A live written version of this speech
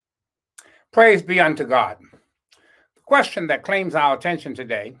Praise be unto God. The question that claims our attention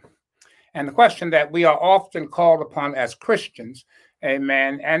today, and the question that we are often called upon as Christians,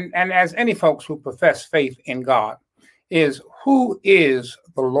 amen, and as any folks who profess faith in God, is who is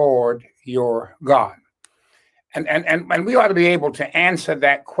the Lord your God? And we ought to be able to answer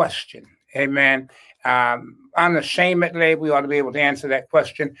that question, amen. Unashamedly, we ought to be able to answer that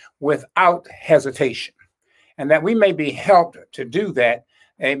question without hesitation. And that we may be helped to do that,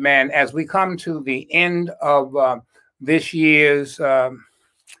 amen, as we come to the end of this year's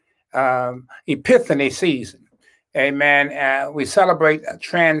Epiphany season. Amen. We celebrate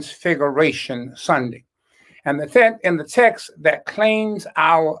Transfiguration Sunday. And in the text that claims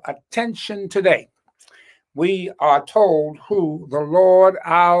our attention today, we are told who the Lord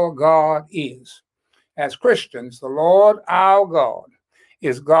our God is. As Christians, the Lord our God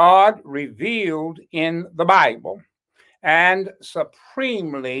is God revealed in the Bible and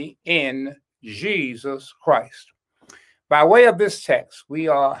supremely in Jesus Christ. By way of this text, we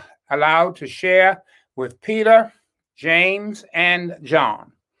are allowed to share with Peter, James, and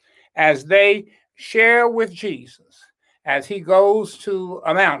John as they share with Jesus as he goes to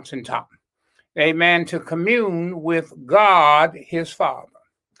a mountaintop, amen, to commune with God, his Father.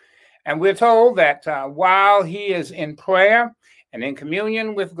 And we're told that while he is in prayer and in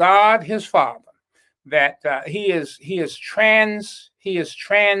communion with God, his Father, that he is transfigured.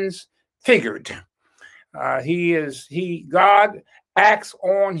 God acts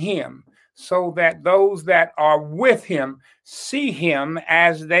on him so that those that are with him see him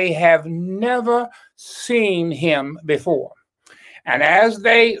as they have never seen him before. And as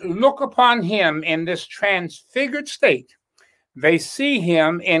they look upon him in this transfigured state, they see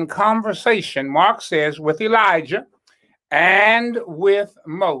him in conversation, Mark says, with Elijah and with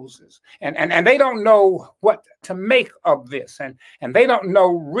Moses. And they don't know what to make of this. And they don't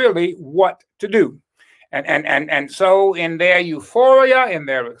know really what to do. And so in their euphoria, in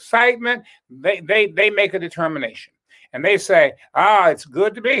their excitement, they make a determination. And they say, it's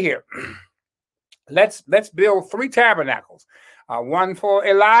good to be here. Let's build 3 tabernacles. One for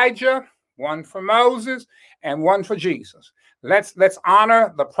Elijah, one for Moses, and one for Jesus. Let's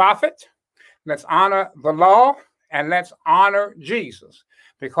honor the prophet, let's honor the law, and let's honor Jesus.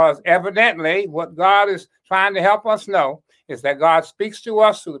 Because evidently what God is trying to help us know is that God speaks to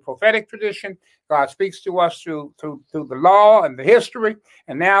us through the prophetic tradition, God speaks to us through the law and the history,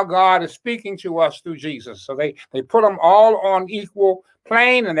 and now God is speaking to us through Jesus. So they put them all on equal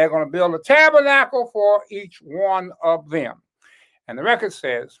plane, and they're going to build a tabernacle for each one of them. And the record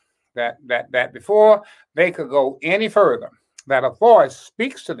says that before they could go any further, that a voice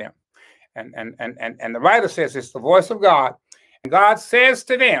speaks to them. And the writer says it's the voice of God. And God says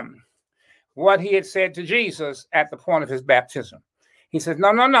to them what he had said to Jesus at the point of his baptism. He says,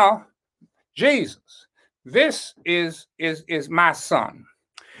 no, Jesus, this is my son.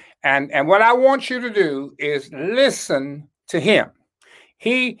 And what I want you to do is listen to him.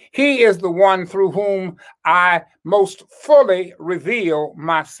 He is the one through whom I most fully reveal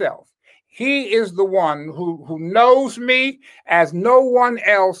myself. He is the one who knows me as no one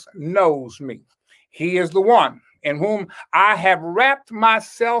else knows me. He is the one in whom I have wrapped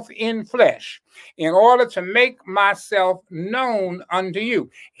myself in flesh in order to make myself known unto you.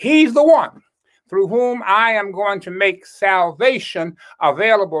 He's the one through whom I am going to make salvation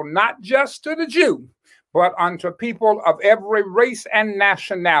available not just to the Jew, but unto people of every race and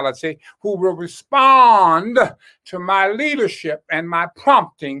nationality who will respond to my leadership and my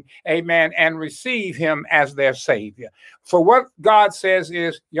prompting, amen, and receive him as their Savior. So what God says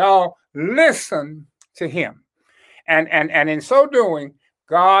is, y'all, listen to him. And in so doing,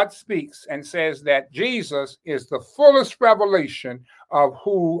 God speaks and says that Jesus is the fullest revelation of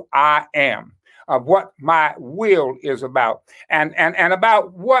who I am, of what my will is about, and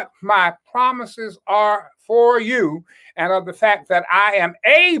about what my promises are for you, and of the fact that I am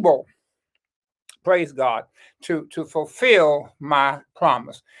able, praise God, to fulfill my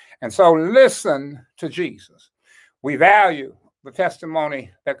promise. And so listen to Jesus. We value the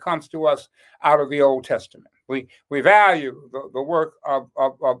testimony that comes to us out of the Old Testament. We value the work of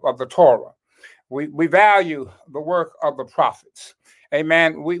the Torah. We value the work of the prophets.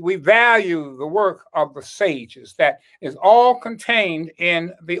 Amen. We value the work of the sages that is all contained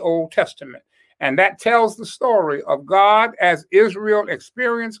in the Old Testament. And that tells the story of God as Israel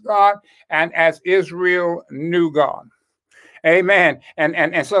experienced God and as Israel knew God. Amen.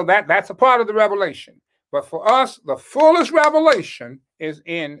 And so that's a part of the revelation. But for us, the fullest revelation is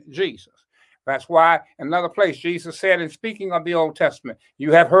in Jesus. That's why in another place Jesus said, in speaking of the Old Testament,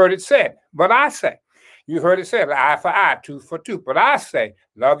 you have heard it said, but I say. You've heard it said, eye for eye, tooth for tooth. But I say,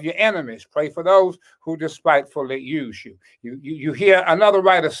 love your enemies. Pray for those who despitefully use you. You hear another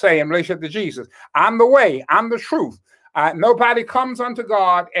writer say in relation to Jesus, I'm the way, I'm the truth. Nobody comes unto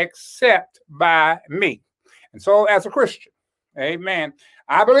God except by me. And so as a Christian, amen,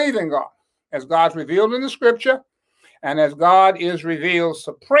 I believe in God as God's revealed in the scripture and as God is revealed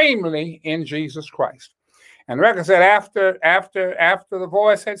supremely in Jesus Christ. And the record said after the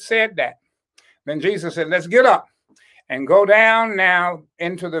voice had said that, then Jesus said, let's get up and go down now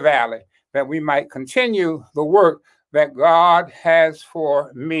into the valley that we might continue the work that God has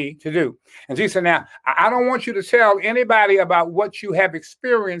for me to do. And Jesus said, now, I don't want you to tell anybody about what you have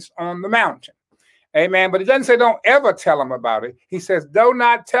experienced on the mountain. Amen. But he doesn't say don't ever tell them about it. He says, do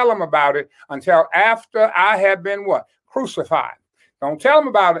not tell them about it until after I have been what? Crucified. Don't tell them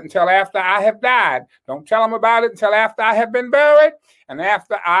about it until after I have died. Don't tell them about it until after I have been buried and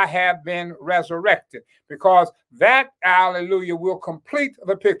after I have been resurrected. Because that, hallelujah, will complete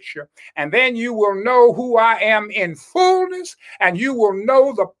the picture. And then you will know who I am in fullness, and you will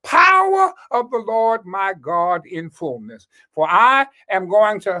know the power of the Lord my God in fullness. For I am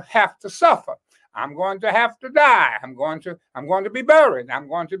going to have to suffer. I'm going to have to die. I'm going to be buried. I'm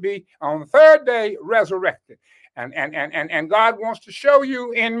going to be on the third day resurrected. And God wants to show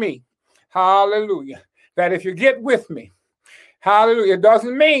you in me, hallelujah, that if you get with me, hallelujah, it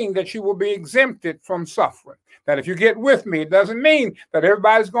doesn't mean that you will be exempted from suffering. That if you get with me, it doesn't mean that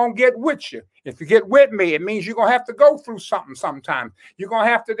everybody's going to get with you. If you get with me, it means you're going to have to go through something sometimes. You're going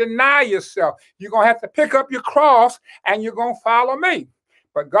to have to deny yourself. You're going to have to pick up your cross and you're going to follow me.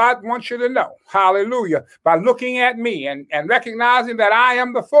 But God wants you to know, hallelujah, by looking at me and recognizing that I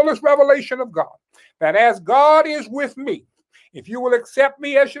am the fullest revelation of God, that as God is with me, if you will accept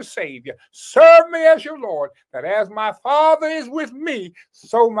me as your Savior, serve me as your Lord, that as my Father is with me,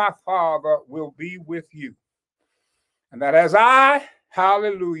 so my Father will be with you. And that as I,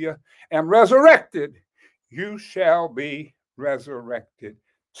 hallelujah, am resurrected, you shall be resurrected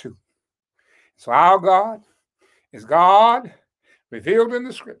too. So our God is God revealed in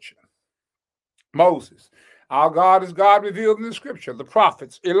the scripture. Moses. Our God is God revealed in the scripture. The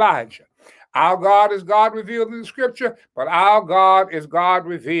prophets, Elijah. Our God is God revealed in the scripture, but our God is God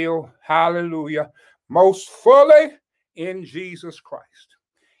revealed, hallelujah, most fully in Jesus Christ.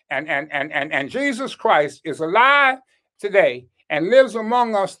 And Jesus Christ is alive today and lives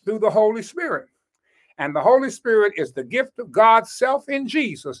among us through the Holy Spirit. And the Holy Spirit is the gift of God's self in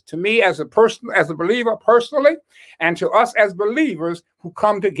Jesus to me as a person, as a believer personally, and to us as believers who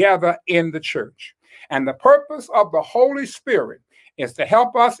come together in the church. And the purpose of the Holy Spirit is to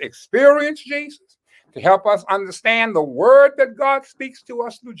help us experience Jesus, to help us understand the word that God speaks to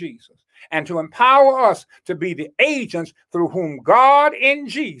us through Jesus, and to empower us to be the agents through whom God in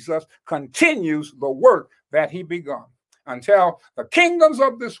Jesus continues the work that he begun, until the kingdoms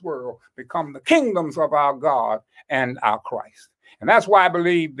of this world become the kingdoms of our God and our Christ. And that's why I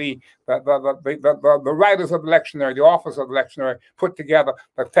believe the writers of the lectionary, the authors of the lectionary, put together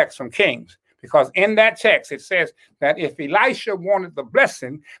the text from Kings. Because in that text, it says that if Elisha wanted the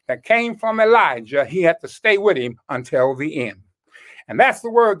blessing that came from Elijah, he had to stay with him until the end. And that's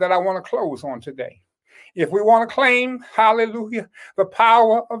the word that I want to close on today. If we want to claim, hallelujah, the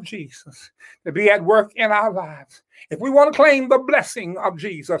power of Jesus to be at work in our lives, if we want to claim the blessing of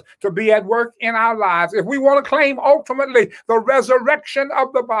Jesus to be at work in our lives, if we want to claim ultimately the resurrection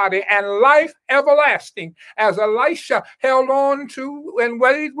of the body and life everlasting, as Elisha held on to and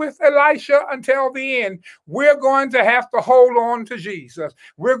waited with Elisha until the end, we're going to have to hold on to Jesus.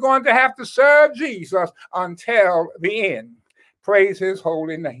 We're going to have to serve Jesus until the end. Praise his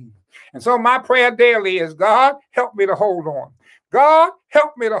holy name. And so my prayer daily is, God, help me to hold on. God,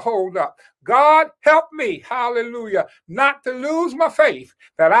 help me to hold up. God, help me, hallelujah, not to lose my faith,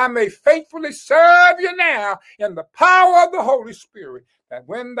 that I may faithfully serve you now in the power of the Holy Spirit, that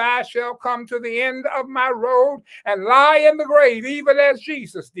when thou shalt come to the end of my road and lie in the grave, even as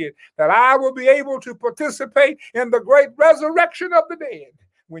Jesus did, that I will be able to participate in the great resurrection of the dead,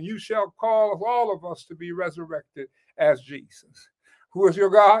 when you shall call all of us to be resurrected as Jesus. Who is your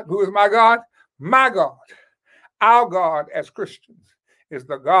God? Who is my God? My God. Our God as Christians is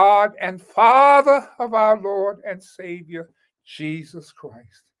the God and Father of our Lord and Savior, Jesus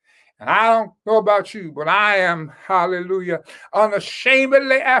Christ. And I don't know about you, but I am, hallelujah,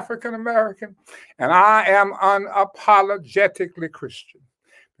 unashamedly African American, and I am unapologetically Christian,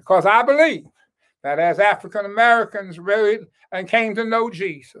 because I believe that as African Americans read and came to know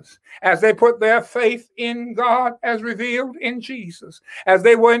Jesus, as they put their faith in God as revealed in Jesus, as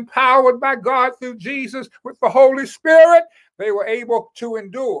they were empowered by God through Jesus with the Holy Spirit, they were able to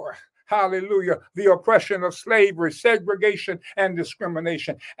endure, hallelujah, the oppression of slavery, segregation, and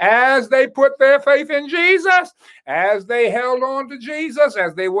discrimination. As they put their faith in Jesus, as they held on to Jesus,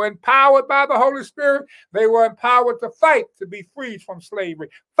 as they were empowered by the Holy Spirit, they were empowered to fight to be freed from slavery,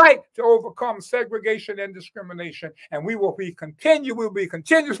 fight to overcome segregation and discrimination. And we'll be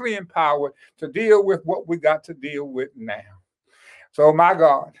continuously empowered to deal with what we got to deal with now. So my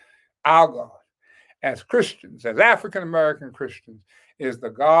God, our God, as Christians, as African-American Christians, is the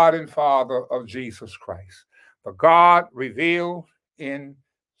God and Father of Jesus Christ. The God revealed in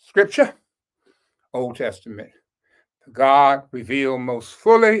Scripture, Old Testament. The God revealed most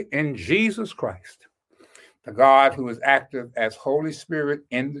fully in Jesus Christ. The God who is active as Holy Spirit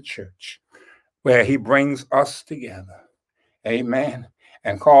in the church, where he brings us together. Amen.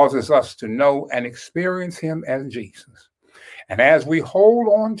 And causes us to know and experience him as Jesus. And as we hold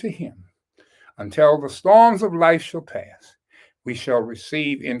on to him until the storms of life shall pass, we shall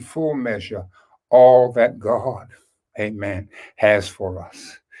receive in full measure all that God, amen, has for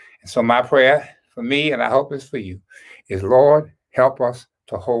us. And so my prayer for me, and I hope it's for you, is, Lord, help us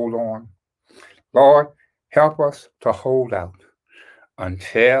to hold on. Lord, help us to hold out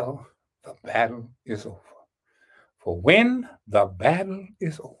until the battle is over. For when the battle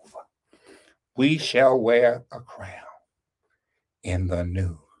is over, we shall wear a crown in the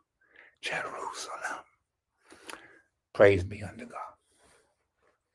new Jerusalem. Praise be unto God.